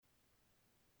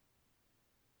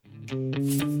Hi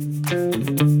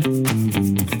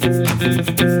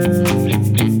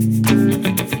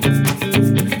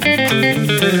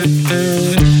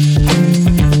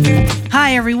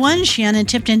everyone, Shannon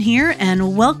Tipton here,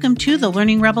 and welcome to the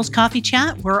Learning Rebels Coffee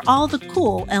Chat, where all the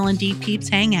cool L&D peeps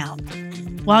hang out.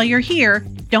 While you're here,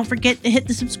 don't forget to hit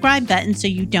the subscribe button so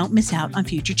you don't miss out on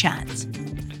future chats.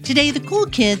 Today, the cool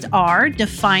kids are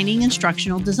defining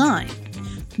instructional design.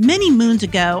 Many moons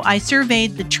ago, I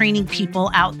surveyed the training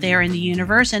people out there in the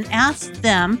universe and asked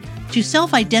them to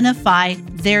self-identify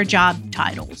their job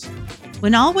titles.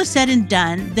 When all was said and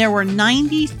done, there were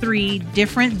 93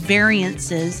 different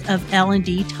variances of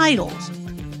L&D titles.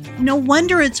 No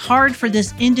wonder it's hard for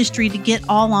this industry to get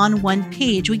all on one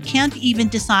page. We can't even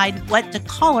decide what to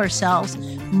call ourselves,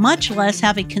 much less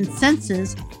have a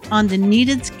consensus on the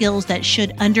needed skills that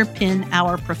should underpin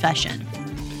our profession.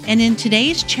 And in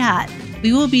today's chat,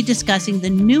 we will be discussing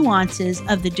the nuances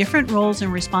of the different roles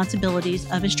and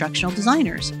responsibilities of instructional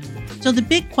designers. So the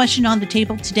big question on the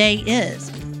table today is,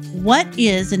 what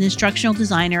is an instructional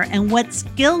designer and what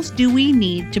skills do we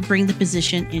need to bring the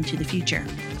position into the future?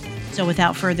 So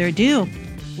without further ado,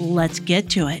 let's get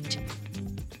to it.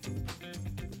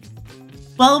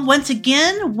 Well, once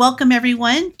again, welcome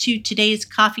everyone to today's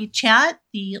coffee chat,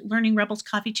 the Learning Rebels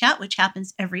Coffee Chat, which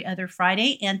happens every other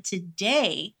Friday. And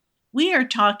today we are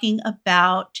talking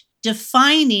about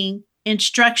defining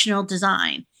instructional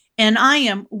design. And I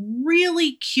am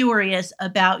really curious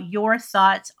about your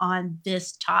thoughts on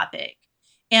this topic.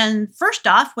 And first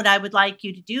off, what I would like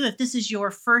you to do, if this is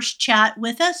your first chat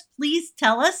with us, please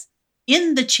tell us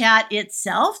in the chat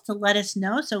itself to let us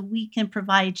know so we can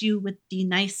provide you with the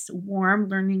nice, warm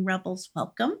Learning Rebels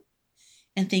welcome.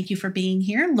 And thank you for being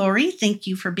here. Lori, thank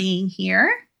you for being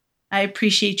here. I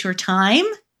appreciate your time.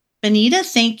 Benita,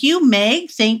 thank you.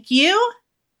 Meg, thank you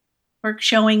for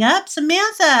showing up.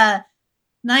 Samantha,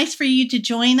 nice for you to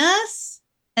join us.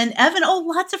 And Evan,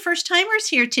 lots of first timers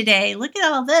here today. Look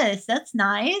at all this. That's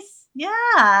nice.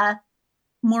 Yeah.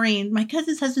 Maureen, my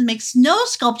cousin's husband makes snow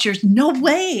sculptures. No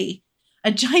way.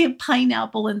 A giant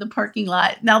pineapple in the parking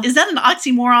lot. Now, is that an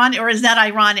oxymoron or is that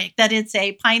ironic that it's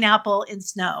a pineapple in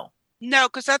snow? No,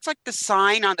 because that's like the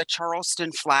sign on the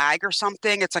Charleston flag or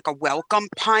something. It's like a welcome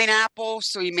pineapple.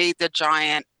 So he made the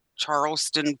giant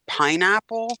Charleston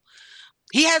pineapple.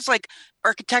 He has like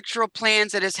architectural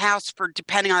plans at his house for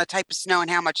depending on the type of snow and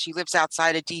how much he lives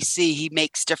outside of DC. He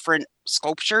makes different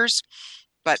sculptures,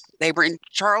 but they were in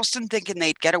Charleston thinking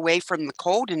they'd get away from the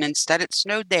cold, and instead it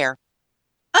snowed there.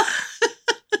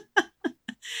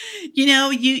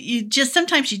 You just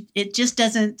sometimes it just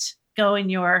doesn't go in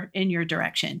your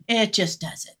direction. It just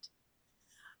doesn't.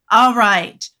 All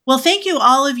right. Well, thank you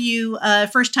all of you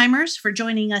first timers for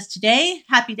joining us today.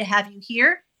 Happy to have you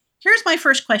here. Here's my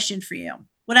first question for you.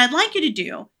 What I'd like you to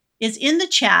do is in the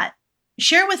chat,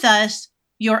 share with us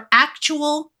your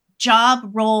actual job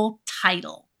role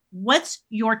title. What's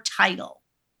your title?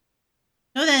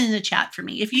 Throw that in the chat for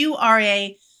me. If you are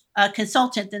a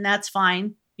consultant, then that's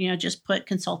fine. Just put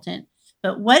consultant.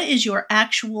 But what is your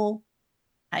actual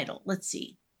title? Let's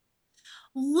see.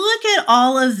 Look at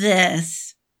all of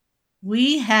this.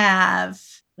 We have,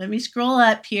 let me scroll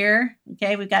up here.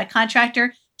 Okay, we've got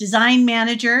contractor, design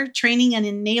manager, training and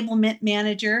enablement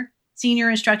manager,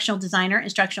 senior instructional designer,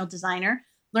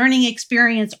 learning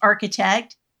experience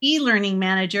architect, e-learning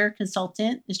manager,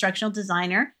 consultant, instructional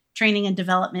designer, training and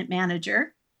development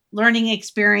manager, learning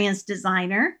experience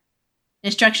designer,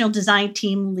 instructional design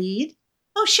team lead.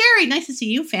 Oh, Sherry, nice to see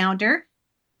you, founder.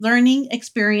 Learning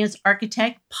experience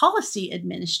architect, policy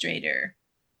administrator.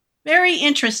 Very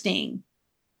interesting.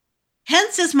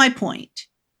 Hence is my point.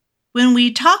 When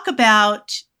we talk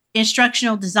about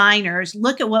instructional designers,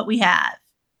 look at what we have.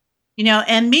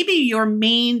 And maybe your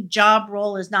main job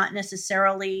role is not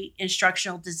necessarily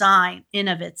instructional design in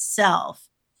of itself.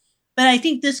 But I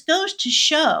think this goes to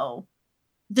show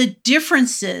the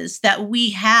differences that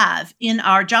we have in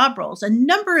our job roles. A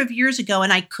number of years ago,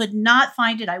 and I could not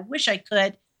find it, I wish I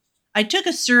could, I took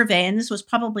a survey, and this was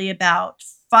probably about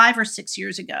 5 or 6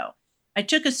 years ago. I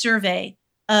took a survey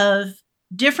of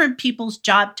different people's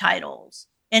job titles.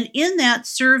 And in that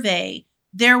survey,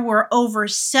 there were over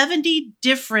 70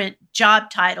 different job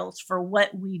titles for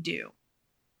what we do.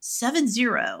 70.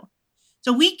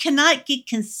 So we cannot get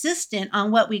consistent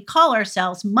on what we call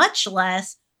ourselves, much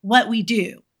less what we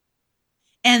do.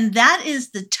 And that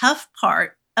is the tough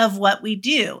part of what we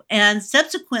do. And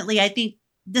subsequently, I think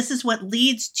this is what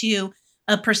leads to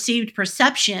a perceived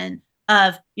perception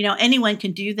of, anyone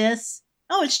can do this.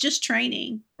 Oh, it's just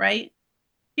training, right?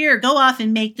 Here, go off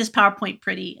and make this PowerPoint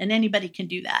pretty, and anybody can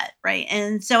do that, right?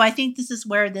 And so I think this is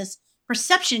where this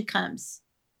perception comes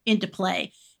into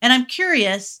play. And I'm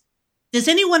curious, does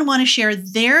anyone want to share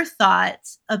their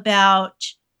thoughts about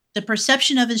the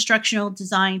perception of instructional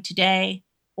design today,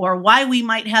 or why we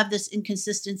might have this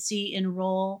inconsistency in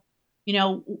role?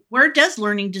 Where does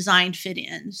learning design fit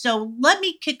in? So let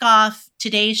me kick off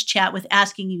today's chat with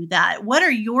asking you that. What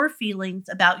are your feelings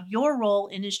about your role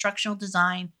in instructional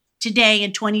design today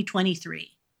in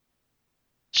 2023?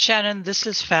 Shannon, this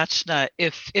is Fatna.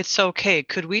 If it's okay,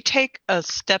 could we take a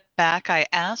step back? I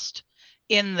asked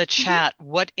in the chat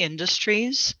what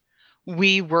industries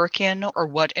we work in or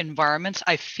what environments.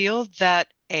 I feel that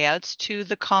adds to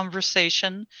the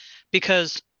conversation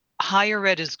because higher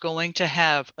ed is going to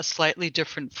have a slightly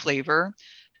different flavor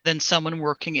than someone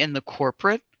working in the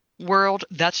corporate world.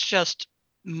 That's just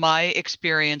my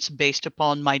experience based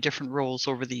upon my different roles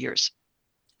over the years.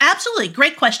 Absolutely.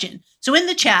 Great question. So in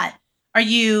the chat, are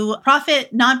you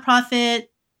profit, nonprofit,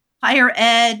 higher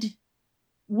ed?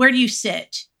 Where do you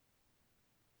sit?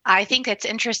 I think it's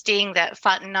interesting that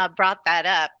Fatna brought that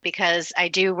up because I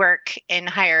do work in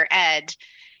higher ed,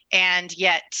 and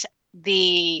yet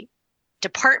the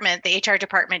HR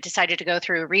department decided to go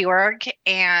through a reorg,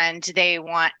 and they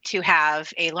want to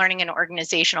have a learning and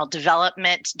organizational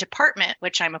development department,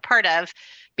 which I'm a part of,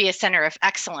 be a center of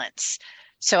excellence.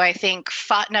 So I think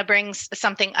Fatna brings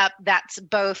something up that's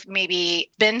both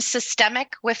maybe been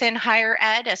systemic within higher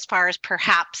ed as far as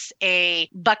perhaps a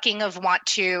bucking of want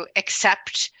to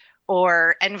accept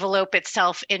or envelope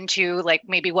itself into like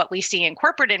maybe what we see in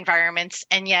corporate environments.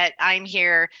 And yet I'm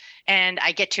here and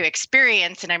I get to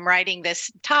experience, and I'm riding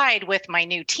this tide with my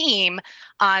new team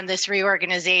on this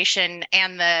reorganization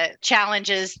and the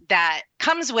challenges that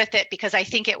comes with it, because I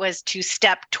think it was to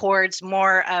step towards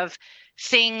more of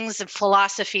things,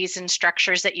 philosophies, and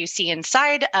structures that you see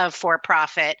inside of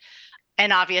for-profit.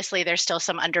 And obviously, there's still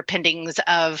some underpinnings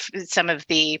of some of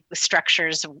the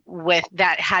structures with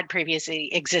that had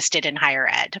previously existed in higher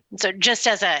ed. So just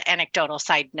as an anecdotal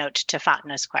side note to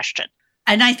Fatna's question.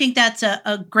 And I think that's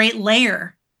a great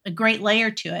layer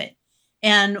to it.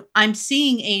 And I'm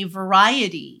seeing a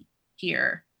variety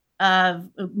here of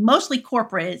mostly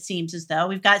corporate, it seems as though.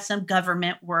 We've got some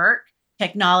government work,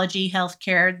 technology,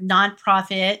 healthcare,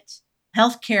 nonprofit,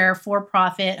 healthcare,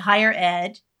 for-profit, higher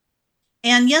ed.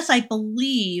 And yes, I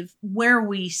believe where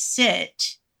we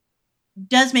sit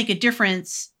does make a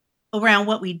difference around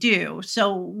what we do.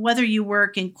 So whether you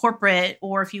work in corporate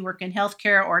or if you work in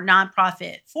healthcare or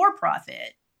nonprofit,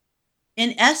 for-profit,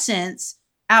 in essence,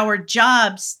 our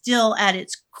jobs still at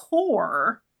its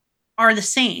core are the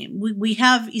same. We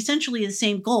have essentially the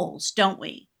same goals, don't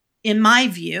we? In my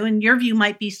view, and your view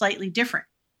might be slightly different.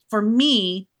 For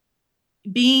me,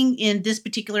 being in this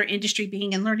particular industry,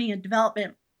 being in learning and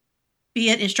development, be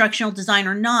it instructional design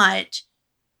or not,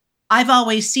 I've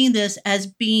always seen this as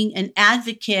being an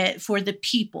advocate for the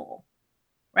people,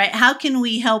 right? How can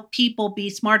we help people be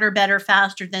smarter, better,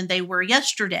 faster than they were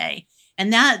yesterday?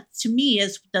 And that, to me,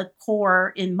 is the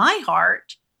core in my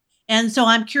heart. And so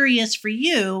I'm curious for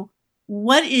you,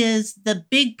 what is the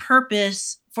big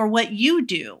purpose for what you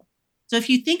do? So if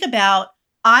you think about,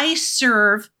 I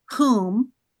serve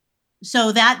whom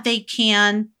so that they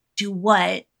can do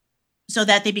what? So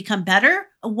that they become better?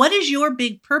 What is your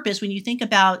big purpose when you think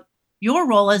about your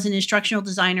role as an instructional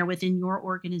designer within your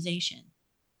organization?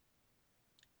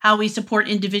 How we support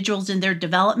individuals in their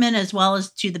development as well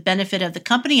as to the benefit of the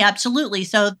company? Absolutely.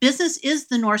 So business is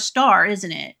the North Star,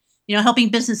 isn't it? Helping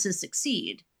businesses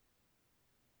succeed.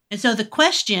 And so the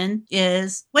question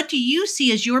is, what do you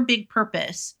see as your big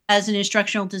purpose as an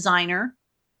instructional designer?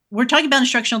 We're talking about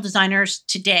instructional designers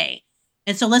today.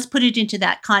 And so let's put it into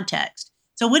that context.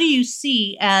 So what do you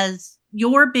see as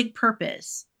your big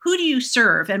purpose? Who do you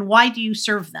serve and why do you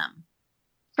serve them?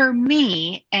 For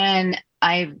me, and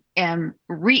I am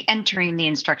re-entering the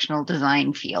instructional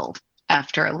design field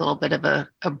after a little bit of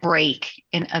a break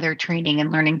in other training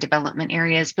and learning development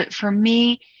areas. But for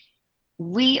me,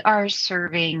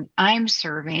 I'm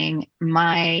serving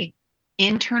my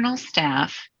internal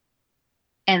staff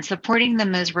and supporting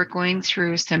them as we're going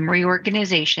through some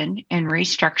reorganization and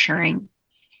restructuring.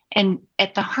 And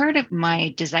at the heart of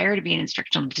my desire to be an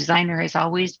instructional designer has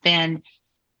always been,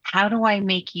 how do I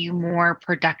make you more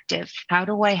productive? How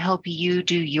do I help you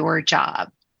do your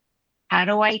job? How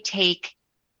do I take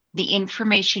the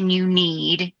information you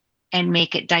need and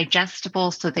make it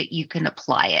digestible so that you can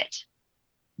apply it?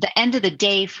 The end of the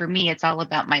day, for me, it's all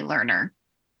about my learner.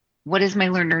 What does my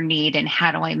learner need and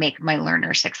how do I make my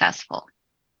learner successful?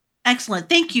 Excellent.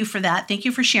 Thank you for that. Thank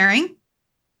you for sharing.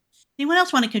 Anyone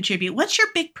else want to contribute? What's your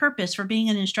big purpose for being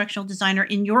an instructional designer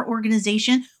in your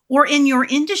organization or in your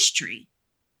industry?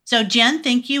 So Jen,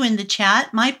 thank you in the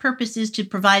chat. My purpose is to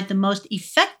provide the most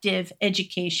effective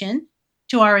education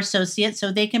to our associates so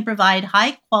they can provide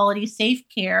high quality, safe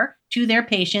care to their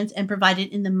patients and provide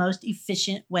it in the most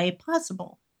efficient way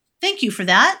possible. Thank you for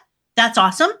that. That's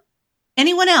awesome.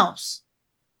 Anyone else?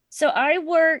 So I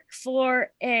work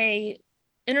for a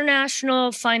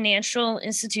international financial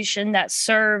institution that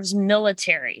serves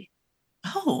military.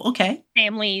 Oh, okay.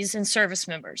 Families and service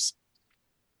members.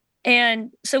 And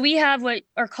so we have what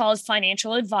are called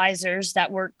financial advisors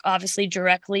that work obviously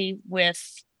directly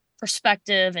with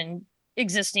prospective and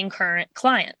existing current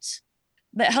clients,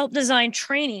 but help design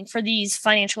training for these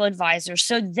financial advisors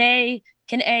so they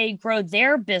can grow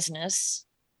their business.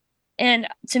 And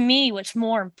to me, what's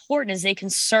more important is they can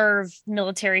serve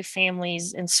military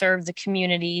families and serve the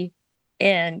community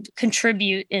and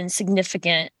contribute in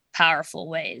significant, powerful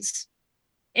ways.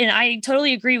 And I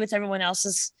totally agree with everyone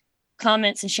else's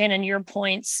comments and Shannon, your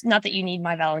points. Not that you need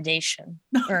my validation.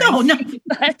 No.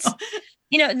 But,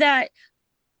 that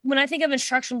when I think of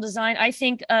instructional design, I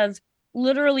think of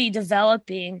literally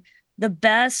developing the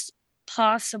best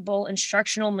possible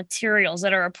instructional materials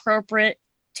that are appropriate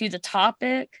to the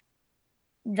topic,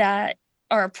 that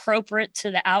are appropriate to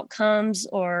the outcomes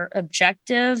or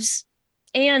objectives,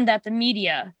 and that the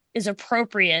media is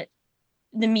appropriate,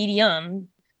 the medium,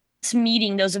 to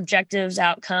meeting those objectives,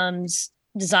 outcomes,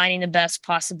 designing the best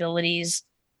possibilities.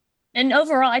 And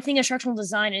overall, I think instructional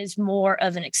design is more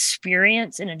of an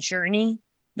experience and a journey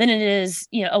than it is,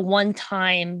 a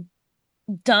one-time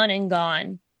done and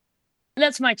gone.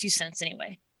 That's my 2 cents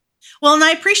anyway. Well, and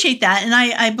I appreciate that. And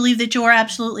I believe that you're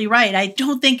absolutely right. I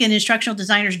don't think an instructional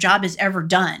designer's job is ever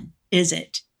done, is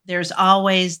it? There's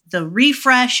always the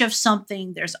refresh of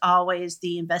something. There's always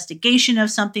the investigation of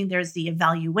something. There's the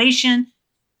evaluation.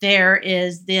 There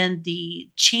is then the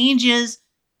changes.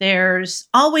 There's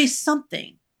always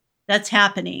something that's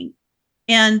happening.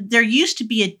 And there used to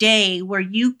be a day where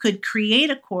you could create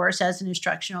a course as an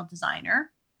instructional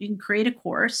designer. You can create a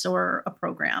course or a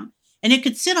program, and it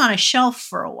could sit on a shelf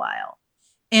for a while.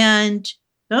 And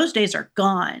those days are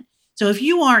gone. So if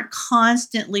you aren't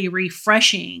constantly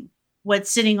refreshing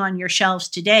what's sitting on your shelves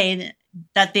today,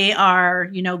 that they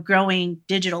are, growing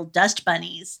digital dust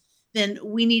bunnies, then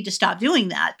we need to stop doing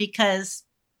that because,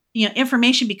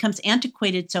 information becomes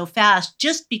antiquated so fast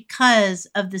just because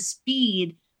of the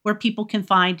speed where people can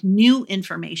find new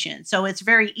information. So it's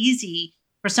very easy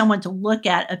for someone to look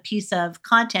at a piece of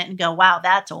content and go, wow,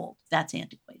 that's old, that's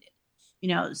antiquated.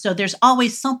 So there's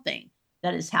always something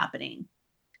that is happening.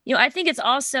 I think it's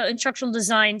also instructional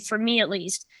design, for me at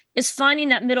least, is finding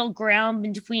that middle ground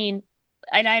between,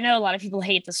 and I know a lot of people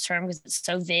hate this term because it's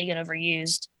so vague and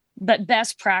overused, but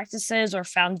best practices or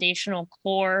foundational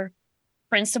core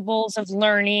principles of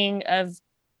learning, of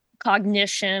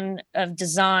cognition, of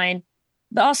design,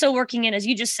 but also working in, as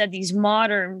you just said, these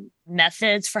modern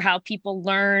methods for how people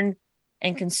learn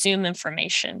and consume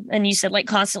information. And you said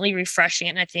constantly refreshing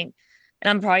it. And I think, and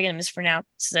I'm probably going to mispronounce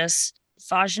this,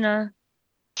 Fatina.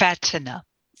 Thank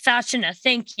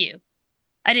you.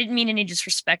 I didn't mean any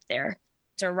disrespect there.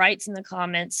 So writes in the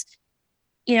comments,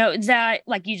 that,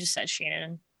 like you just said,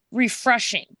 Shannon,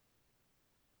 refreshing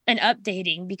and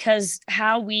updating, because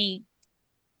how we,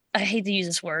 I hate to use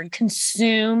this word,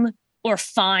 consume or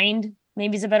find,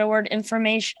 maybe is a better word,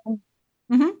 information.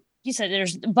 Mm-hmm. You said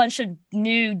there's a bunch of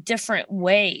new different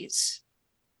ways.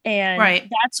 And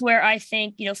that's where I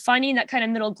think, finding that kind of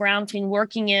middle ground between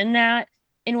working in that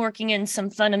and working in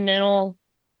some fundamental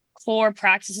core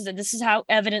practices. And this is how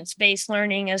evidence-based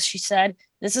learning, as she said,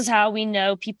 this is how we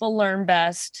know people learn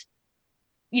best.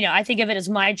 I think of it as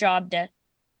my job to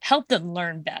help them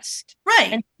learn best.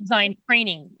 Right. And design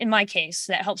training, in my case,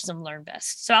 that helps them learn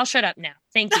best. So I'll shut up now.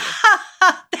 Thank you.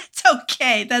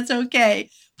 That's okay.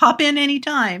 Pop in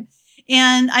anytime.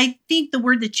 And I think the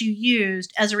word that you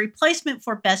used as a replacement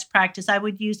for best practice, I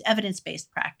would use evidence-based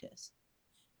practice.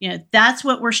 That's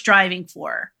what we're striving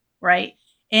for, right?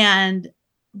 And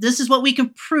this is what we can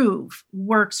prove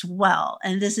works well.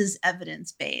 And this is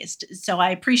evidence-based. So I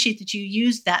appreciate that you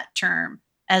used that term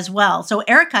as well. So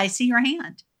Erica, I see your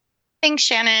hand. Thanks,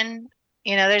 Shannon.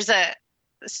 There's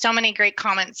so many great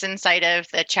comments inside of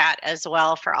the chat as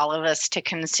well for all of us to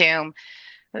consume.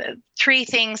 3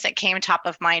 things that came top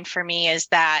of mind for me is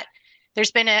that there's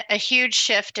been a huge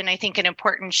shift, and I think an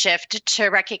important shift, to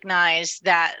recognize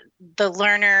that the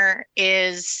learner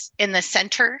is in the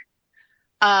center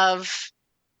of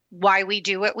why we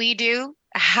do what we do.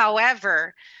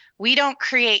 However, we don't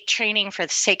create training for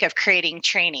the sake of creating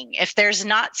training. If there's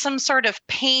not some sort of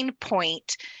pain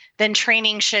point, then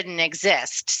training shouldn't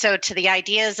exist. So to the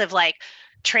ideas of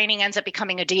training ends up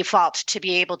becoming a default to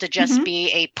be able to just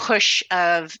be a push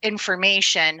of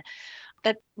information,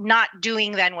 that not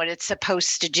doing then what it's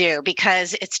supposed to do,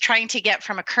 because it's trying to get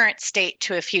from a current state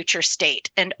to a future state.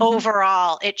 And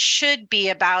overall, it should be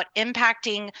about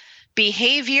impacting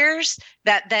behaviors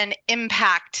that then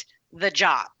impact the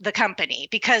job, the company,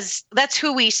 because that's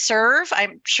who we serve.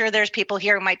 I'm sure there's people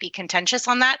here who might be contentious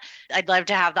on that. I'd love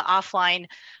to have the offline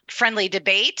friendly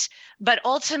debate, but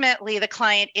ultimately the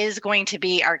client is going to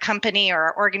be our company or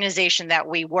our organization that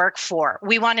we work for.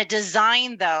 We want to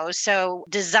design those. So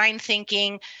design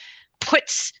thinking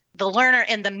puts the learner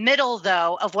in the middle,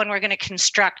 though, of when we're going to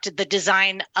construct the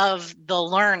design of the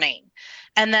learning.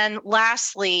 And then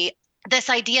lastly,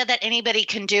 this idea that anybody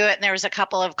can do it. And there was a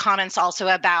couple of comments also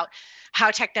about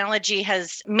how technology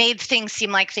has made things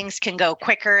seem like things can go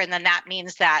quicker. And then that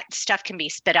means that stuff can be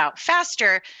spit out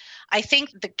faster. I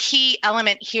think the key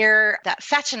element here that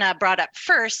Fatina brought up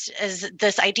first is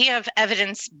this idea of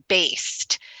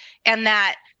evidence-based, and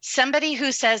that somebody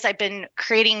who says, I've been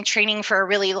creating training for a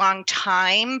really long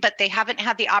time, but they haven't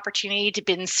had the opportunity to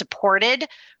been supported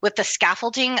with the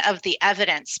scaffolding of the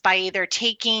evidence by either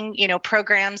taking,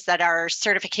 programs that are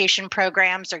certification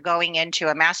programs or going into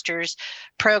a master's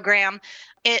program.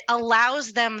 It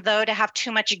allows them, though, to have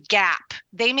too much gap.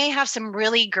 They may have some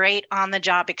really great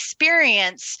on-the-job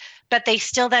experience, but they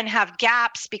still then have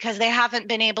gaps because they haven't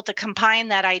been able to combine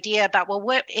that idea about, well,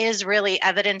 what is really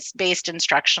evidence-based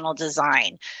instructional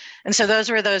design? And so those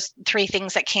were those three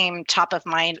things that came top of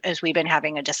mind as we've been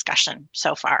having a discussion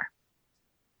so far.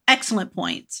 Excellent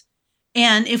points.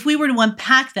 And if we were to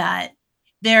unpack that,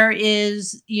 there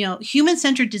is,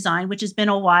 human-centered design, which has been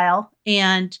a while.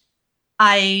 And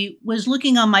I was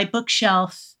looking on my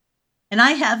bookshelf, and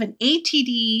I have an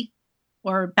ATD,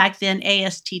 or back then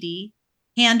ASTD,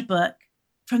 handbook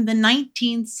from the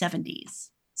 1970s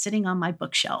sitting on my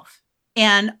bookshelf.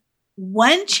 And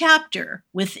one chapter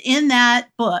within that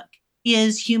book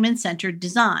is human-centered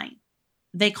design.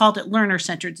 They called it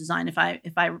learner-centered design, if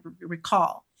I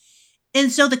recall.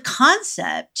 And so the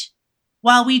concept,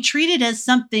 while we treat it as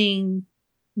something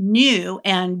new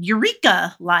and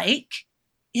eureka-like,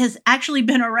 has actually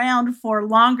been around for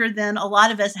longer than a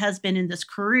lot of us has been in this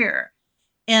career.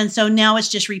 And so now it's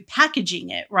just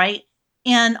repackaging it, right?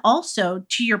 And also,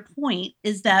 to your point,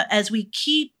 is that as we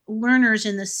keep learners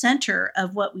in the center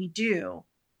of what we do,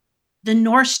 the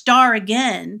North Star,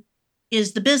 again,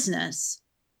 is the business.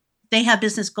 They have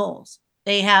business goals.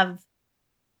 They have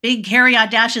big, hairy,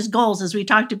 audacious goals, as we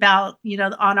talked about,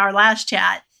 on our last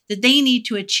chat, that they need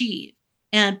to achieve.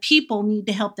 And people need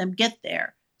to help them get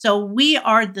there. So we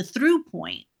are the through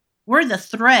point. We're the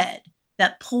thread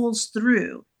that pulls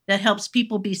through, that helps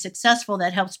people be successful,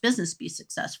 that helps business be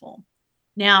successful.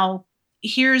 Now,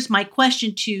 here's my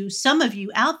question to some of you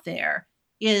out there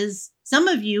is, some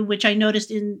of you, which I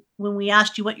noticed when we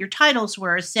asked you what your titles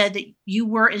were, said that you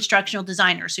were instructional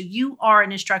designers. So you are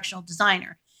an instructional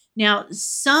designer. Now,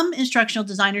 some instructional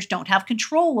designers don't have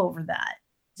control over that.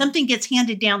 Something gets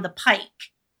handed down the pike.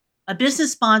 A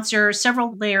business sponsor,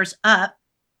 several layers up,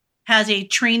 has a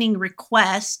training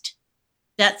request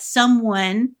that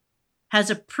someone has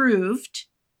approved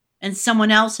and someone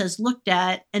else has looked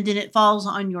at, and then it falls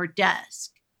on your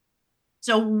desk.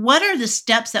 So what are the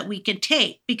steps that we can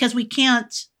take? Because we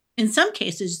can't, in some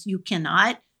cases, you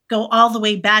cannot go all the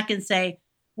way back and say,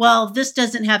 well, this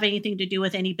doesn't have anything to do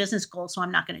with any business goal, so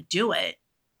I'm not going to do it.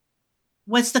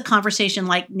 What's the conversation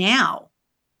like now?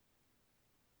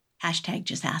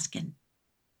 #just asking.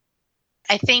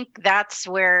 I think that's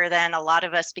where then a lot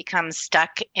of us become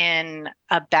stuck in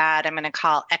a bad, I'm going to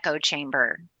call echo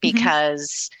chamber,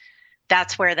 because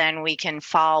that's where then we can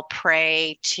fall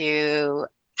prey to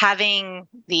having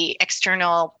the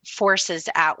external forces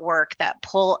at work that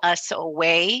pull us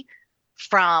away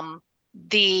from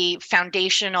the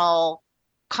foundational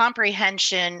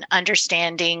comprehension,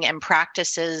 understanding, and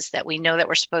practices that we know that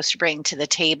we're supposed to bring to the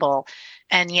table.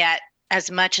 And yet, as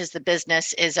much as the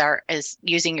business is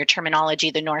using your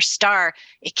terminology, the North Star,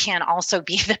 it can also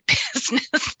be the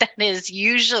business that is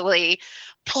usually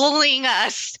pulling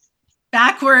us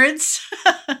backwards.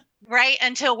 Right?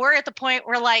 Until we're at the point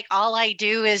where all I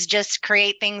do is just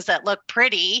create things that look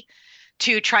pretty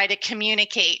to try to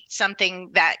communicate something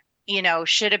that,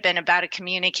 should have been about a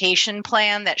communication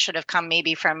plan that should have come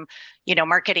maybe from,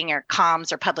 marketing or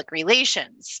comms or public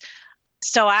relations.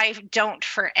 So I don't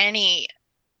for any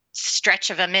stretch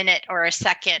of a minute or a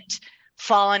second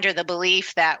fall under the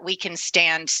belief that we can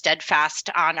stand steadfast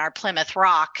on our Plymouth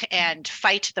Rock and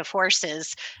fight the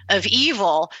forces of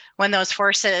evil when those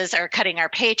forces are cutting our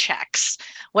paychecks,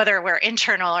 whether we're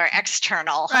internal or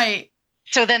external. Right.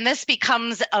 So then this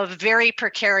becomes a very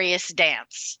precarious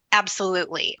dance.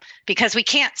 Absolutely. Because we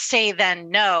can't say then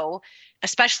no,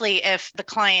 especially if the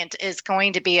client is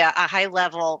going to be a high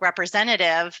level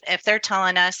representative. If they're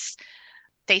telling us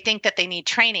they think that they need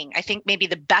training, I think maybe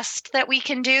the best that we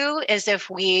can do is if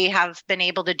we have been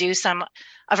able to do some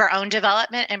of our own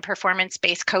development and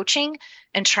performance-based coaching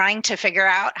and trying to figure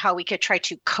out how we could try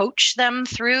to coach them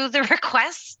through the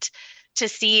request to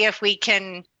see if we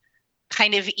can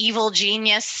kind of evil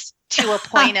genius to a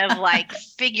point of like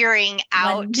figuring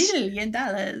out $1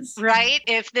 million. Right?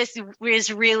 If this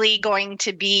is really going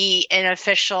to be an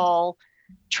official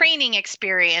training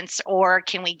experience, or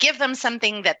can we give them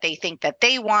something that they think that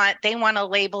they want to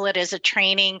label it as a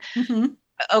training. Mhm.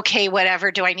 Okay,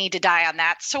 whatever. Do I need to die on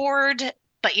that sword?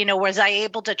 But, was I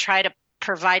able to try to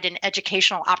provide an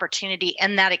educational opportunity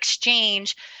in that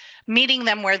exchange, meeting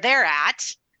them where they're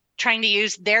at, trying to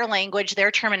use their language,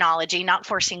 their terminology, not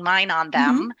forcing mine on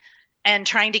them, and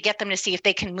trying to get them to see if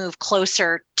they can move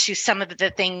closer to some of the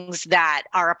things that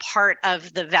are a part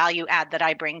of the value add that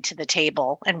I bring to the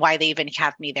table and why they even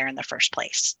have me there in the first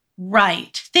place.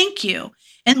 Right. Thank you.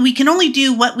 And we can only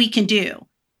do what we can do,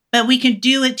 but we can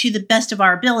do it to the best of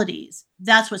our abilities.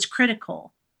 That's what's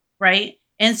critical, right?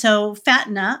 And so,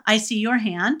 Fatna, I see your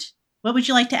hand. What would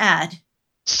you like to add?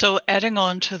 So adding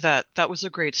on to that, that was a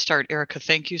great start, Erica.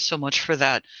 Thank you so much for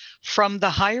that. From the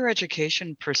higher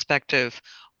education perspective,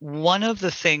 one of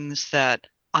the things that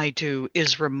I do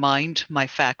is remind my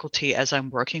faculty as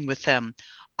I'm working with them,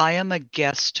 I am a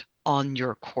guest on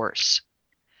your course.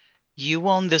 You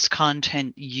own this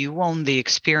content, you own the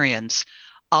experience.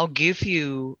 I'll give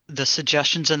you the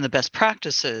suggestions and the best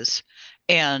practices.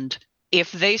 And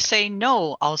if they say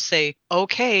no, I'll say,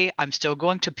 okay, I'm still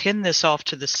going to pin this off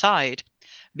to the side.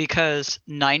 Because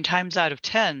 9 times out of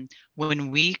 10,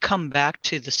 when we come back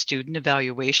to the student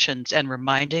evaluations and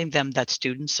reminding them that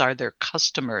students are their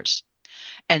customers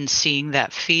and seeing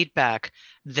that feedback,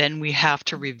 then we have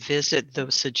to revisit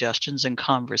those suggestions and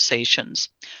conversations.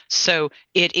 So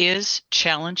it is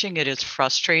challenging, it is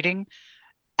frustrating.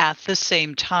 At the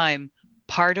same time,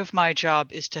 part of my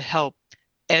job is to help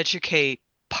educate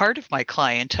part of my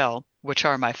clientele, which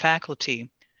are my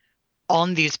faculty,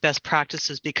 on these best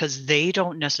practices because they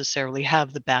don't necessarily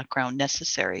have the background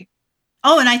necessary.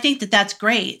 Oh, and I think that that's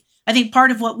great. I think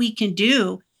part of what we can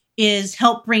do is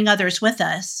help bring others with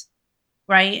us,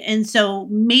 right? And so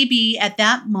maybe at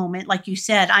that moment, like you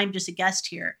said, I'm just a guest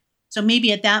here. So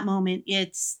maybe at that moment,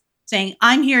 it's saying,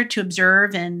 I'm here to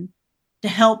observe and to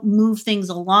help move things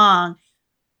along.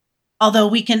 Although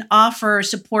we can offer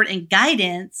support and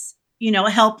guidance,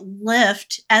 help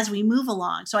lift as we move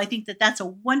along. So I think that that's a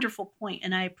wonderful point,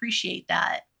 and I appreciate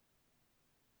that.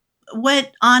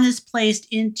 What Anna's placed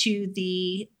into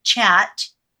the chat,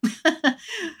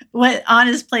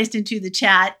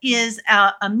 is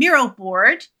a Miro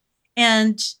board.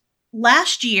 And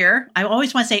last year, I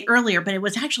always want to say earlier, but it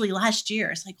was actually last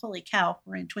year. It's like, holy cow,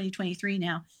 we're in 2023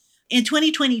 now. In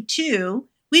 2022,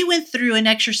 we went through an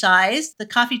exercise. The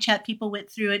coffee chat people went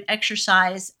through an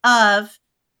exercise of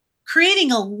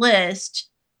creating a list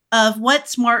of what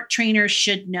smart trainers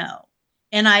should know.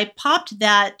 And I popped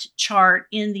that chart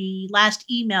in the last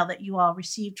email that you all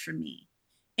received from me.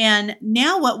 And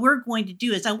now what we're going to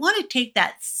do is I want to take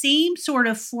that same sort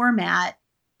of format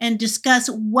and discuss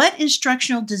what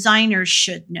instructional designers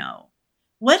should know.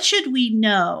 What should we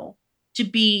know to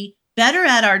be better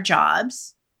at our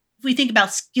jobs? If we think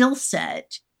about skill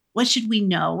set, what should we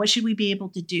know? What should we be able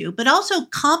to do? But also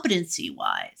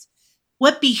competency-wise.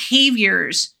 What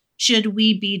behaviors should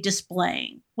we be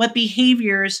displaying? What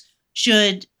behaviors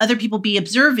should other people be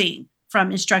observing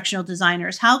from instructional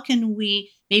designers? How can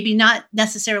we, maybe not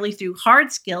necessarily through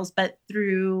hard skills, but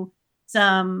through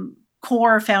some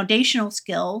core foundational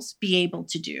skills, be able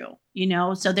to do?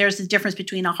 So there's a difference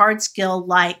between a hard skill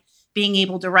like being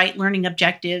able to write learning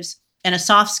objectives and a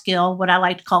soft skill, what I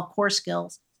like to call core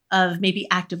skills, of maybe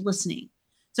active listening.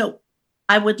 So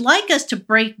I would like us to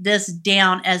break this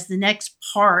down as the next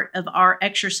part of our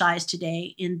exercise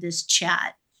today in this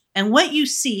chat. And what you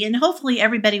see, and hopefully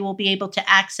everybody will be able to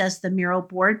access the Miro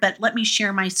board, but let me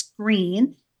share my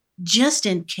screen just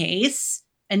in case,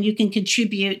 and you can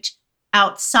contribute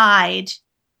outside.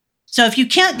 So if you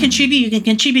can't contribute, you can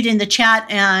contribute in the chat,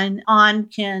 and On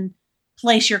can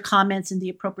place your comments in the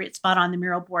appropriate spot on the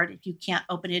Miro board if you can't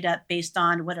open it up based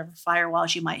on whatever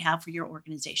firewalls you might have for your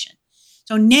organization.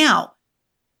 So now,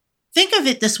 think of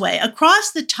it this way.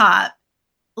 Across the top,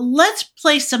 let's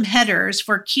place some headers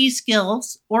for key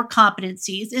skills or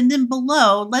competencies. And then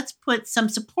below, let's put some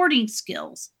supporting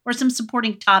skills or some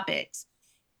supporting topics.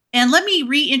 And let me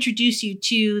reintroduce you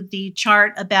to the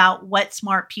chart about what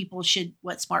smart trainers,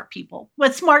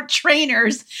 what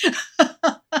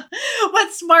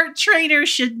smart trainers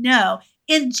should know.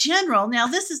 In general, now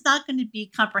this is not going to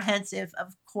be comprehensive,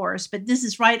 of course, but this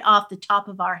is right off the top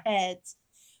of our heads.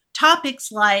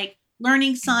 Topics like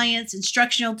learning science,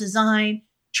 instructional design,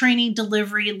 training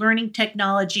delivery, learning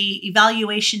technology,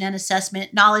 evaluation and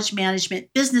assessment, knowledge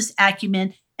management, business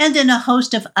acumen, and then a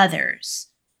host of others.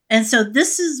 And so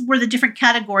this is where the different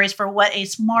categories for what a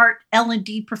smart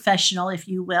L&D professional, if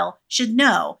you will, should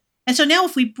know. And so now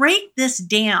if we break this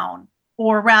down,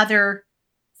 or rather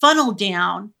funnel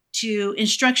down to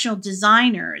instructional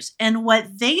designers and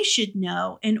what they should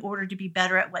know in order to be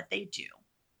better at what they do.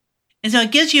 And so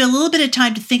it gives you a little bit of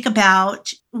time to think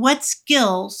about what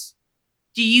skills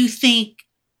do you think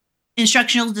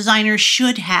instructional designers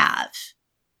should have.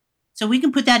 So we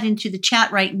can put that into the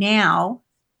chat right now.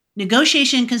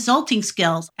 Negotiation and consulting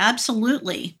skills.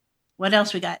 Absolutely. What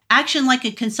else we got? Action like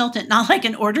a consultant, not like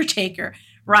an order taker,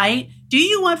 right? Do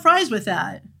you want fries with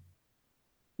that?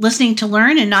 Listening to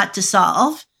learn and not to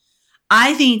solve.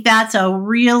 I think that's a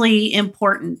really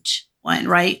important one,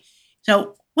 right?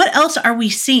 So what else are we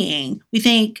seeing? We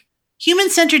think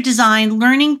human-centered design,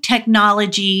 learning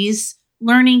technologies,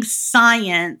 learning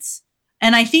science.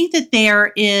 And I think that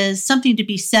there is something to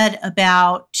be said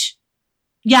about,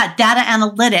 data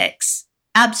analytics.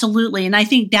 Absolutely. And I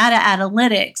think data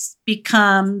analytics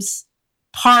becomes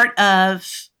part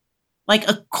of like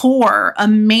a core, a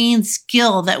main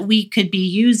skill that we could be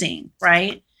using,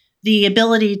 right? The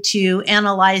ability to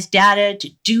analyze data, to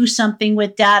do something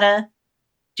with data,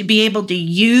 to be able to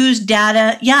use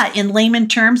data, in layman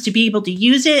terms, to be able to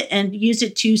use it and use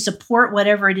it to support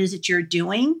whatever it is that you're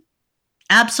doing.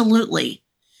 Absolutely.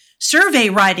 Survey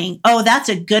writing. Oh, that's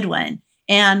a good one.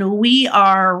 And we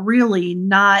are really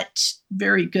not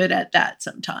very good at that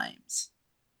sometimes.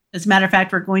 As a matter of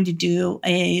fact, we're going to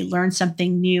learn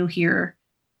something new here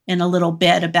in a little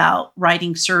bit about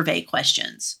writing survey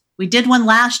questions. We did one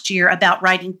last year about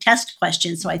writing test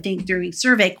questions, so I think doing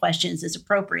survey questions is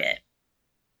appropriate.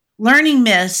 Learning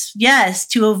myths, yes,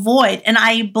 to avoid. And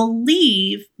I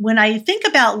believe when I think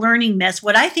about learning myths,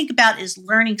 what I think about is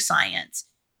learning science,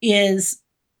 is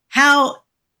how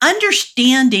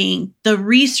understanding the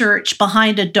research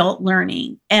behind adult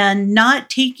learning and not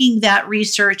taking that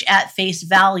research at face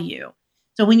value.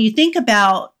 So when you think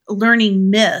about learning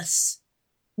myths,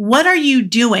 what are you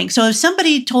doing? So if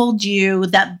somebody told you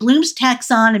that Bloom's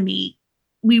taxonomy,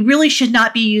 we really should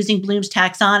not be using Bloom's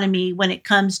taxonomy when it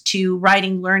comes to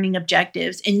writing learning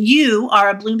objectives, and you are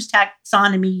a Bloom's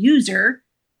taxonomy user,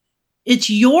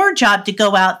 it's your job to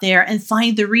go out there and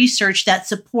find the research that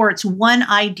supports one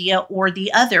idea or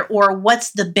the other, or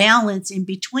what's the balance in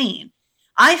between.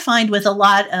 I find with a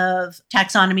lot of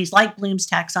taxonomies like Bloom's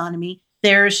taxonomy,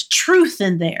 there's truth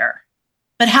in there,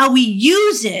 but how we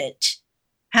use it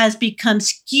has become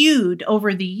skewed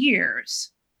over the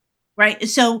years, right?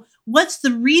 So what's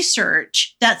the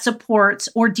research that supports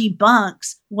or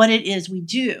debunks what it is we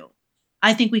do?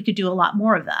 I think we could do a lot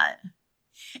more of that.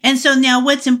 And so now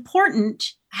what's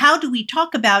important, how do we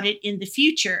talk about it in the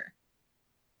future?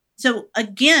 So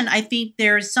again, I think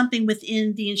there's something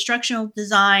within the instructional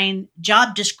design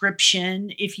job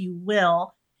description, if you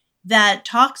will, that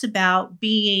talks about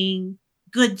being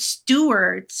good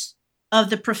stewards of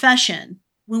the profession.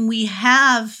 When we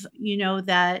have,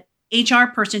 that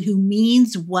HR person who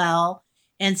means well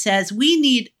and says, we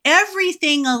need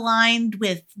everything aligned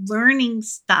with learning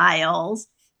styles,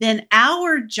 then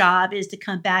our job is to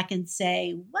come back and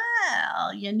say,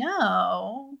 well,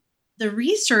 the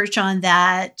research on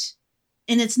that,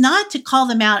 and it's not to call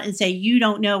them out and say, you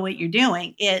don't know what you're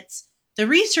doing. It's the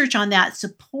research on that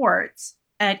supports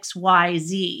X, Y,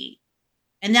 Z.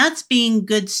 And that's being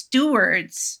good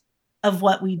stewards of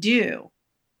what we do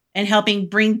and helping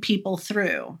bring people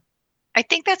through. I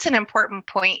think that's an important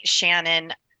point,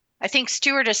 Shannon. I think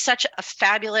steward is such a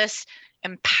fabulous,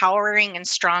 empowering, and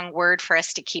strong word for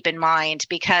us to keep in mind,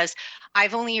 because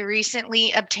I've only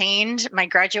recently obtained my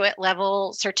graduate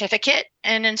level certificate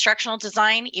in instructional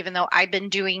design, even though I've been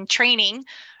doing training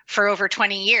for over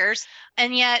 20 years.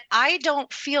 And yet I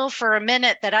don't feel for a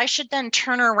minute that I should then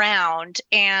turn around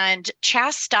and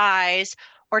chastise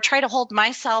or try to hold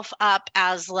myself up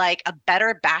as like a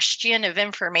better bastion of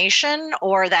information,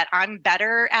 or that I'm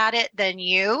better at it than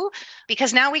you,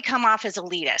 because now we come off as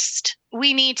elitist.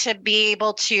 We need to be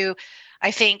able to,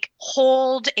 I think,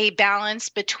 hold a balance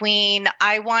between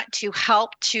I want to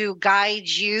help to guide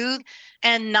you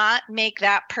and not make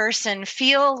that person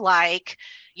feel like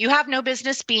you have no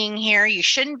business being here. You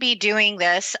shouldn't be doing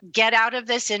this. Get out of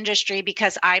this industry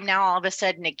because I'm now all of a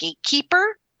sudden a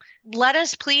gatekeeper. let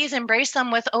us please embrace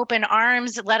them with open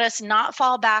arms. Let us not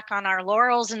fall back on our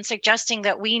laurels and suggesting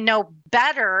that we know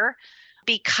better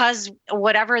because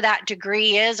whatever that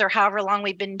degree is or however long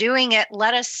we've been doing it.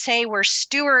 Let us say we're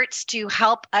stewards to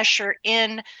help usher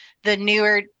in the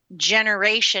newer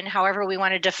generation, however we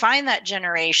want to define that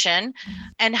generation,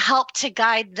 and help to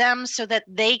guide them so that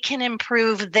they can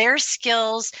improve their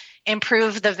skills,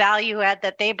 improve the value add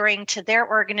that they bring to their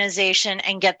organization,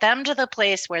 and get them to the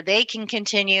place where they can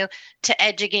continue to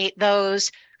educate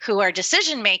those who are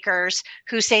decision makers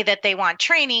who say that they want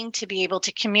training to be able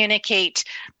to communicate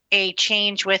a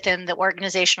change within the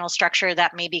organizational structure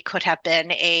that maybe could have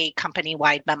been a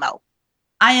company-wide memo.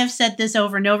 I have said this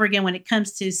over and over again when it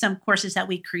comes to some courses that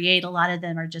we create. A lot of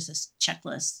them are just a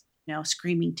checklist,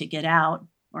 screaming to get out,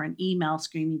 or an email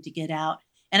screaming to get out.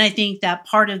 And I think that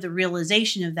part of the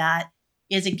realization of that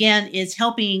is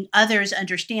helping others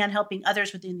understand, helping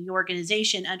others within the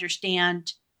organization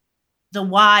understand the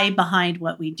why behind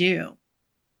what we do,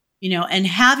 and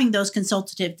having those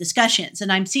consultative discussions.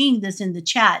 And I'm seeing this in the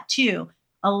chat too,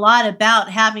 a lot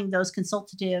about having those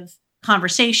consultative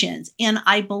conversations. And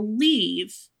I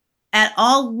believe at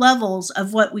all levels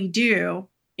of what we do,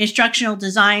 instructional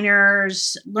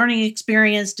designers, learning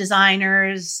experience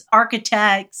designers,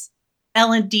 architects,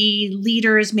 L&D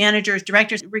leaders, managers,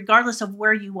 directors, regardless of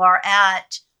where you are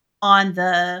at on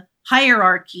the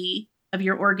hierarchy of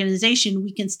your organization,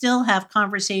 we can still have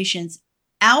conversations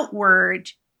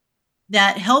outward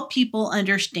that help people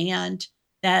understand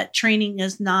that training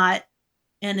is not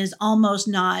and is almost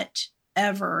not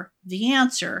ever the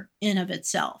answer in of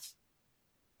itself,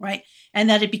 right? And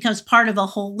that it becomes part of a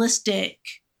holistic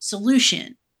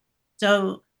solution.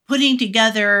 So putting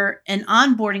together an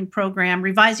onboarding program,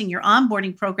 revising your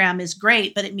onboarding program is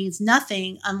great, but it means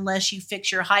nothing unless you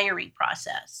fix your hiring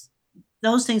process.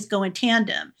 Those things go in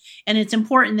tandem. And it's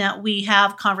important that we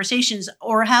have conversations,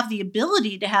 or have the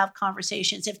ability to have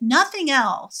conversations, if nothing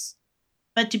else,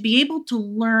 but to be able to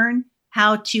learn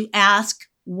how to ask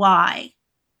why.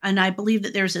 And I believe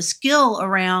that there's a skill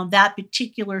around that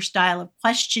particular style of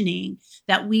questioning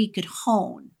that we could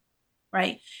hone,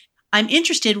 right? I'm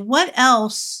interested, what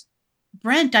else?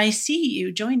 Brent, I see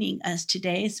you joining us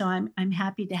today, so I'm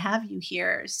happy to have you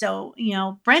here. So,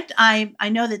 Brent, I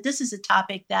know that this is a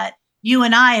topic that you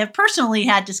and I have personally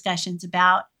had discussions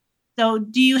about. So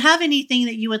do you have anything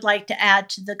that you would like to add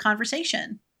to the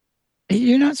conversation?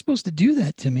 You're not supposed to do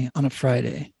that to me on a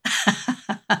Friday.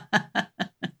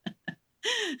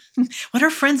 What are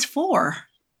friends for?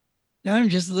 I'm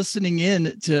just listening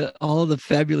in to all of the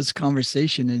fabulous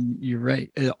conversation, and you're right.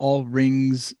 It all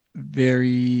rings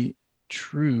very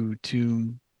true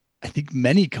to, I think,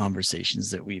 many conversations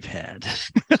that we've had.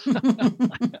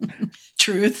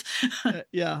 Truth.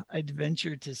 Yeah, I'd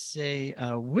venture to say,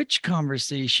 which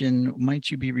conversation might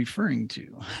you be referring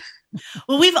to?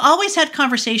 Well, we've always had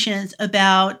conversations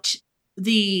about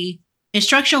the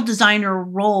instructional designer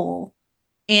role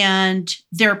and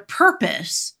their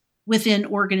purpose within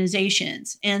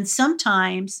organizations. And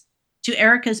sometimes, to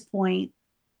Erica's point,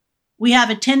 we have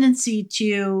a tendency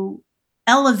to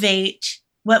elevate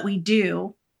what we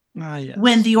do Yes.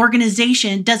 when the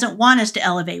organization doesn't want us to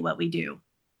elevate what we do.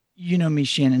 You know me,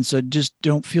 Shannon, so just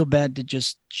don't feel bad to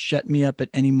just shut me up at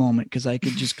any moment, because I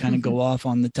could just kind of go off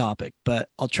on the topic, but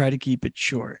I'll try to keep it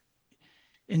short.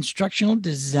 Instructional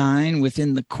design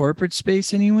within the corporate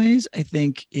space anyways, I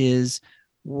think is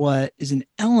what is an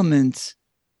element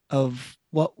of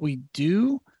what we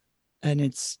do, and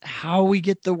it's how we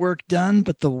get the work done,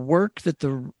 but the work that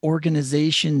the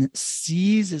organization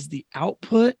sees as the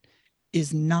output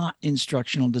is not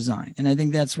instructional design. And I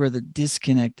think that's where the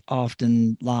disconnect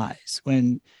often lies.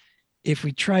 If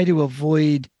we try to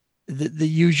avoid the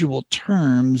usual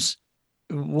terms,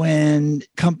 when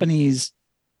companies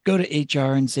go to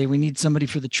HR and say, we need somebody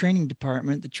for the training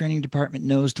department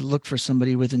knows to look for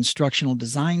somebody with instructional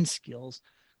design skills,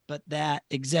 but that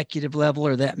executive level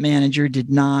or that manager did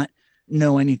not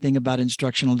know anything about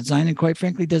instructional design, and quite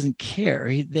frankly doesn't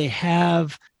care. They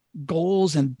have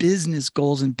goals and business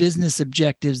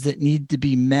objectives that need to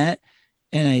be met.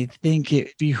 And I think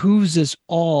it behooves us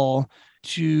all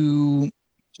to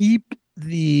keep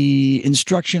the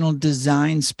instructional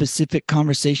design specific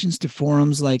conversations to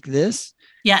forums like this.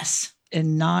 Yes.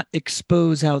 And not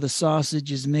expose how the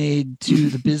sausage is made to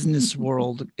the business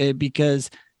world, because,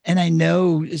 and I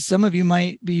know some of you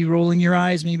might be rolling your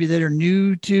eyes, maybe that are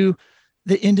new to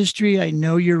the industry. I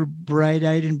know you're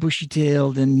bright-eyed and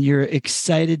bushy-tailed, and you're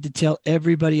excited to tell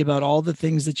everybody about all the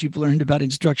things that you've learned about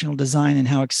instructional design and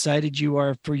how excited you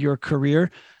are for your career.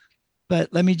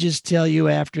 But let me just tell you,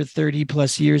 after 30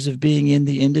 plus years of being in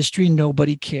the industry,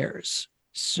 nobody cares.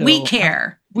 So we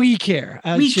care. We care.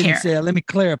 I We shouldn't care. say that. Let me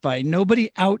clarify.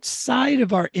 Nobody outside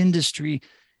of our industry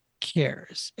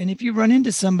cares. And if you run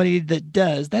into somebody that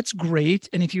does, that's great.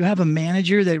 And if you have a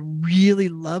manager that really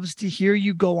loves to hear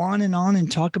you go on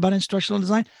and talk about instructional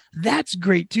design, that's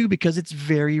great too, because it's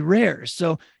very rare.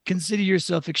 So consider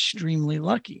yourself extremely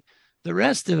lucky. The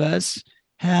rest of us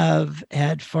have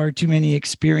had far too many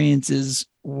experiences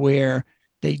where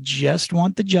they just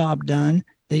want the job done.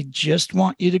 They just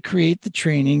want you to create the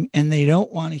training, and they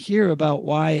don't want to hear about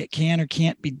why it can or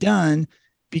can't be done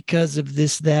because of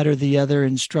this, that, or the other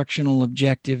instructional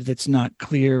objective that's not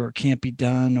clear or can't be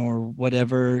done, or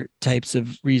whatever types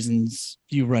of reasons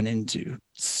you run into.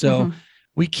 So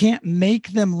we can't make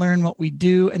them learn what we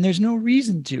do, and there's no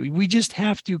reason to. We just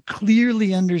have to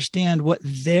clearly understand what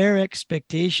their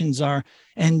expectations are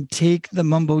and take the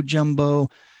mumbo jumbo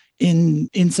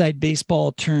inside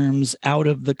baseball terms out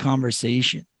of the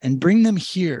conversation and bring them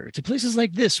here to places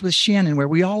like this with Shannon, where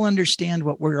we all understand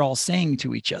what we're all saying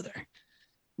to each other.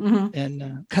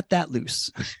 And cut that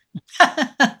loose.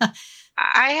 I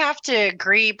have to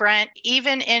agree, Brent.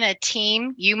 Even in a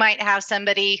team, you might have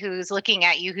somebody who's looking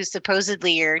at you who's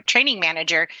supposedly your training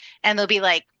manager, and they'll be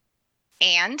like,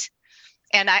 and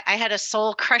I had a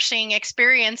soul crushing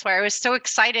experience where I was so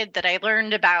excited that I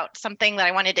learned about something that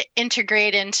I wanted to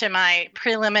integrate into my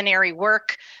preliminary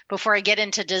work before I get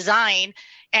into design.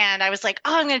 And I was like,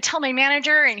 oh, I'm going to tell my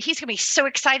manager, and he's going to be so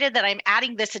excited that I'm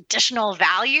adding this additional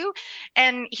value.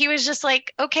 And he was just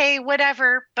like, okay,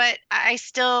 whatever. But I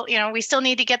still, we still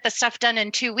need to get the stuff done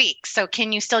in 2 weeks. So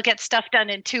can you still get stuff done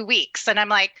in 2 weeks? And I'm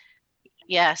like,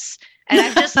 yes. And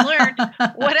I've just learned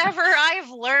whatever I've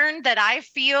learned that I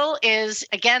feel is,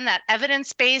 again, that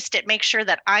evidence-based. It makes sure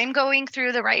that I'm going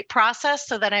through the right process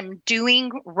so that I'm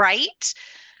doing right.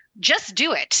 Just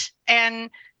do it. And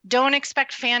don't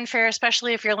expect fanfare,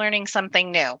 especially if you're learning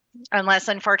something new, unless,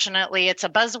 unfortunately, it's a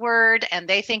buzzword and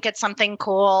they think it's something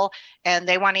cool and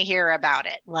they want to hear about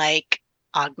it, like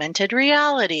augmented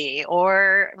reality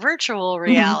or virtual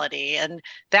reality. And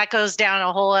that goes down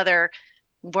a whole other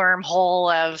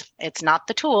wormhole of it's not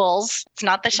the tools, it's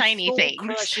not the shiny things.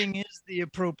 Crushing is the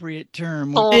appropriate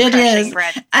term. It is.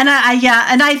 And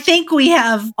I think we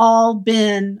have all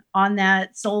been on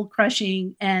that soul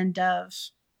crushing end of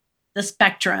the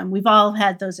spectrum. We've all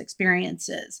had those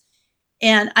experiences.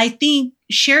 And I think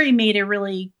Sherry made a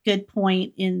really good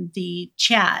point in the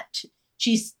chat.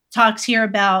 She talks here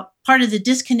about part of the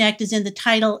disconnect is in the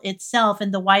title itself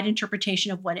and the wide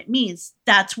interpretation of what it means.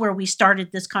 That's where we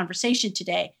started this conversation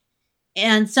today.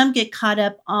 And some get caught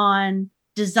up on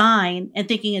design and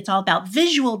thinking it's all about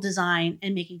visual design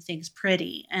and making things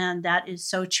pretty. And that is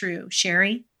so true.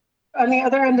 Sherry? On the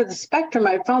other end of the spectrum,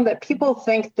 I found that people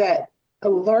think that a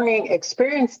learning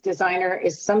experience designer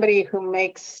is somebody who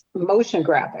makes motion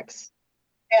graphics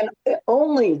and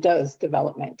only does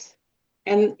development.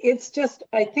 And it's just,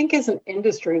 I think as an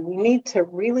industry, we need to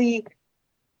really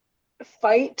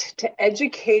fight to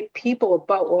educate people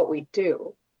about what we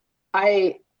do.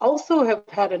 I also have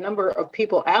had a number of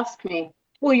people ask me,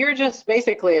 well, you're just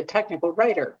basically a technical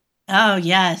writer. Oh,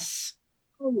 yes.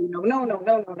 Oh,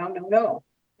 no.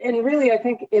 And really, I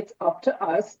think it's up to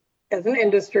us as an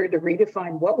industry to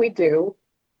redefine what we do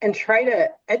and try to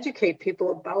educate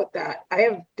people about that. I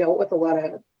have dealt with a lot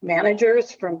of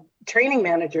managers, from training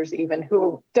managers even,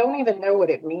 who don't even know what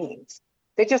it means.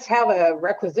 They just have a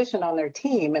requisition on their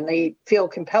team and they feel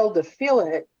compelled to fill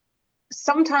it.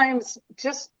 Sometimes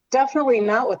just definitely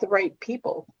not with the right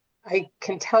people. I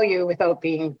can tell you, without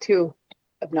being too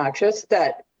obnoxious,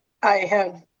 that I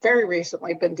have very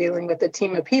recently been dealing with a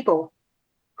team of people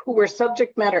who were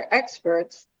subject matter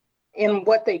experts in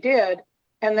what they did,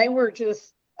 and they were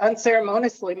just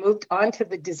unceremoniously moved onto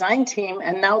the design team,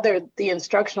 and now they're the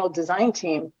instructional design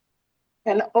team.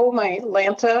 And oh my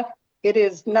Lanta, it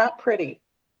is not pretty.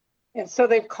 And so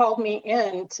they've called me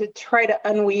in to try to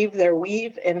unweave their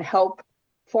weave and help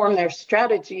form their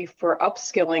strategy for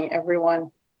upskilling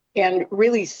everyone and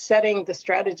really setting the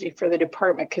strategy for the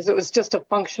department, because it was just a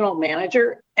functional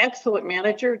manager, excellent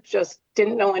manager, just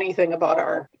didn't know anything about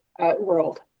our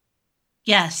world.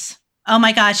 Yes. Oh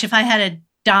my gosh, if I had a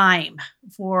dime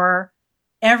for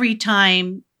every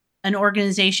time an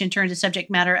organization turned a subject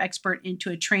matter expert into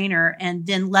a trainer and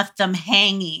then left them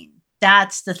hanging,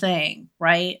 that's the thing,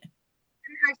 right?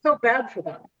 I feel bad for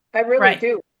them. I really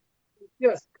do.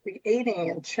 Just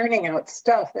creating and churning out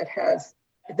stuff that has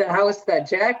the house that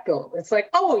Jack built. It's like,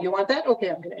 oh, you want that? Okay,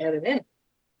 I'm going to add it in,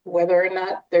 whether or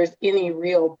not there's any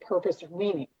real purpose or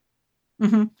meaning.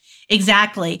 Mm-hmm.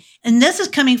 Exactly. And this is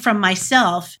coming from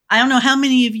myself. I don't know how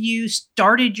many of you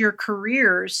started your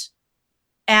careers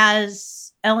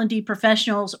as L&D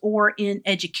professionals or in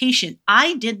education.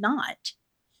 I did not.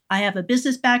 I have a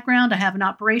business background. I have an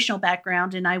operational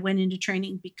background, and I went into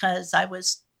training because I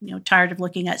was, tired of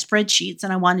looking at spreadsheets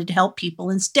and I wanted to help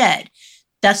people instead.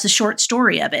 That's the short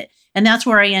story of it. And that's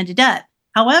where I ended up.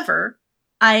 However,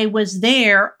 I was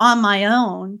there on my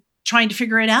own, trying to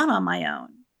figure it out on my own.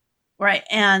 Right.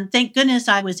 And thank goodness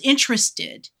I was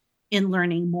interested in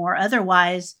learning more.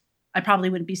 Otherwise, I probably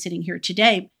wouldn't be sitting here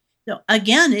today. So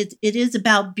again, it is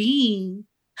about being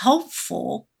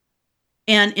helpful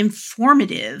and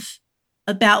informative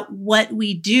about what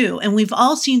we do. And we've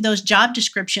all seen those job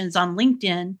descriptions on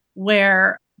LinkedIn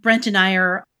where Brent and I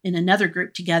are in another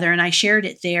group together, and I shared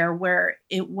it there, where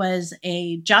it was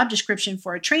a job description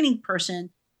for a training person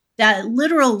that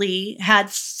literally had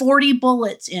 40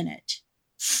 bullets in it.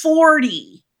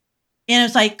 40. And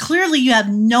it's like, clearly you have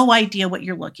no idea what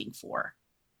you're looking for.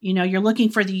 You're looking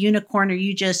for the unicorn, or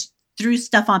you just threw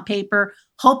stuff on paper,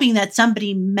 hoping that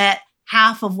somebody met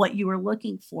half of what you were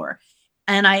looking for.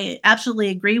 And I absolutely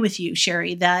agree with you,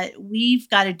 Sherry, that we've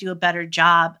got to do a better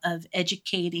job of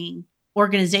educating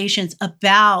organizations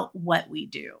about what we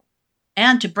do.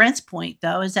 And to Brent's point,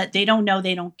 though, is that they don't know,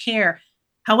 they don't care.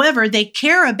 However, they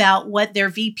care about what their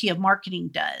VP of marketing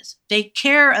does. They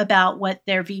care about what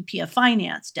their VP of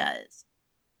finance does.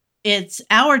 It's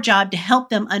our job to help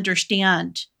them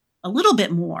understand a little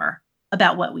bit more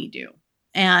about what we do.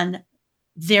 And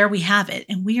there we have it.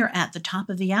 And we are at the top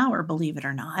of the hour, believe it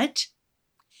or not.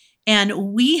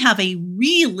 And we have a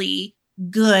really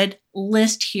good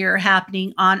list here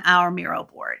happening on our Miro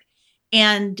board.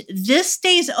 And this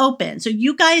stays open. So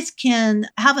you guys can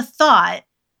have a thought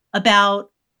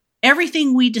about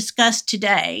everything we discussed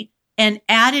today and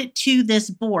add it to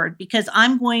this board, because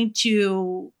I'm going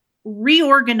to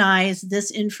reorganize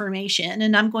this information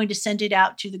and I'm going to send it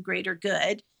out to the greater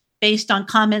good based on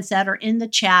comments that are in the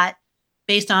chat,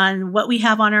 based on what we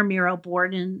have on our Miro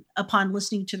board, and upon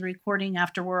listening to the recording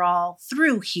after we're all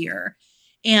through here,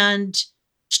 and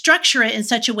structure it in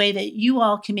such a way that you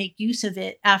all can make use of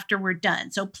it after we're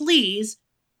done. So please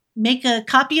make a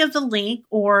copy of the link,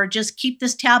 or just keep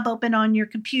this tab open on your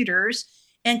computers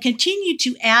and continue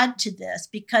to add to this,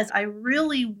 because I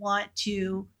really want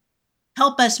to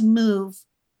help us move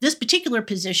this particular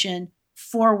position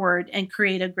forward and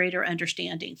create a greater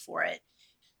understanding for it.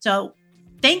 So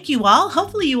thank you all.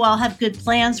 Hopefully you all have good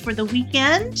plans for the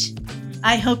weekend.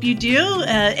 I hope you do.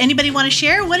 Anybody want to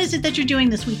share? What is it that you're doing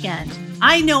this weekend?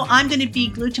 I know I'm going to be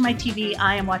glued to my TV.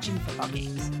 I am watching football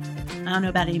games. I don't know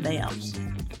about anybody else.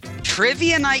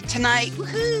 Trivia night tonight.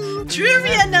 Woohoo!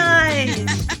 Trivia night!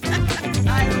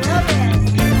 I love it.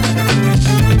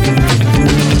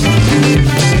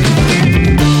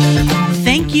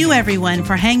 Thank you, everyone,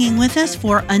 for hanging with us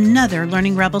for another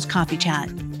Learning Rebels Coffee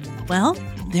Chat. Well,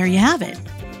 there you have it.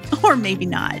 Or maybe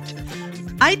not.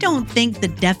 I don't think the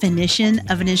definition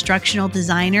of an instructional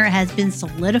designer has been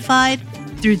solidified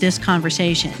through this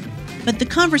conversation, but the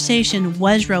conversation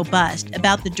was robust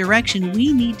about the direction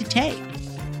we need to take.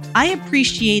 I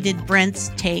appreciated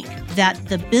Brent's take that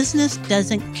the business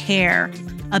doesn't care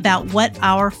about what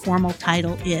our formal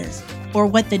title is or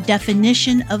what the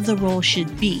definition of the role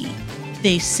should be.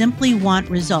 They simply want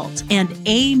results, and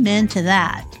amen to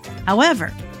that.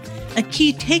 However, a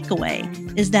key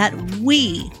takeaway is that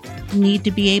we need to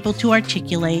be able to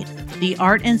articulate the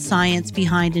art and science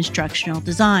behind instructional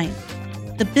design.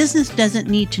 The business doesn't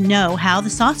need to know how the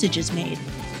sausage is made,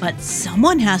 but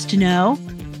someone has to know.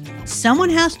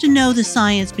 Someone has to know the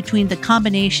science between the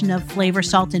combination of flavor,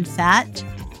 salt, and fat.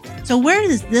 So where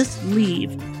does this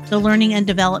leave the learning and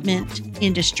development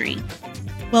industry?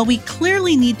 Well, we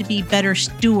clearly need to be better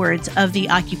stewards of the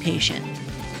occupation.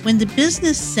 When the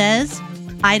business says,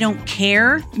 "I don't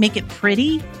care, make it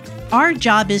pretty," our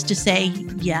job is to say,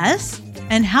 yes,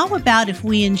 and how about if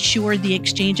we ensure the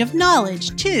exchange of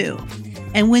knowledge too?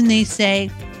 And when they say,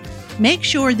 make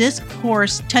sure this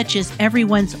course touches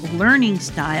everyone's learning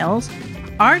styles,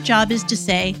 our job is to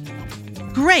say,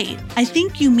 great, I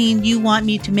think you mean you want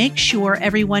me to make sure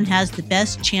everyone has the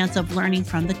best chance of learning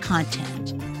from the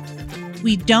content.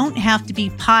 We don't have to be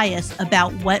pious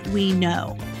about what we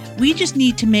know. We just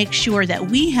need to make sure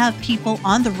that we have people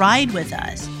on the ride with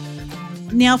us.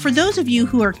 Now, for those of you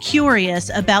who are curious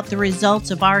about the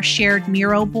results of our shared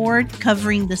Miro board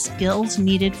covering the skills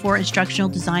needed for instructional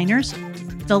designers,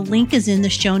 the link is in the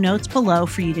show notes below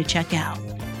for you to check out.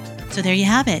 So there you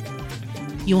have it.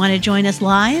 You want to join us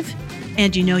live?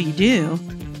 And you know you do.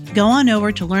 Go on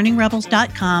over to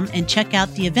learningrebels.com and check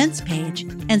out the events page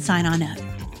and sign on up.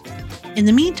 In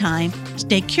the meantime,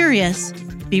 stay curious,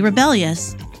 be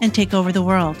rebellious, and take over the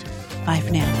world. Bye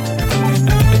for now.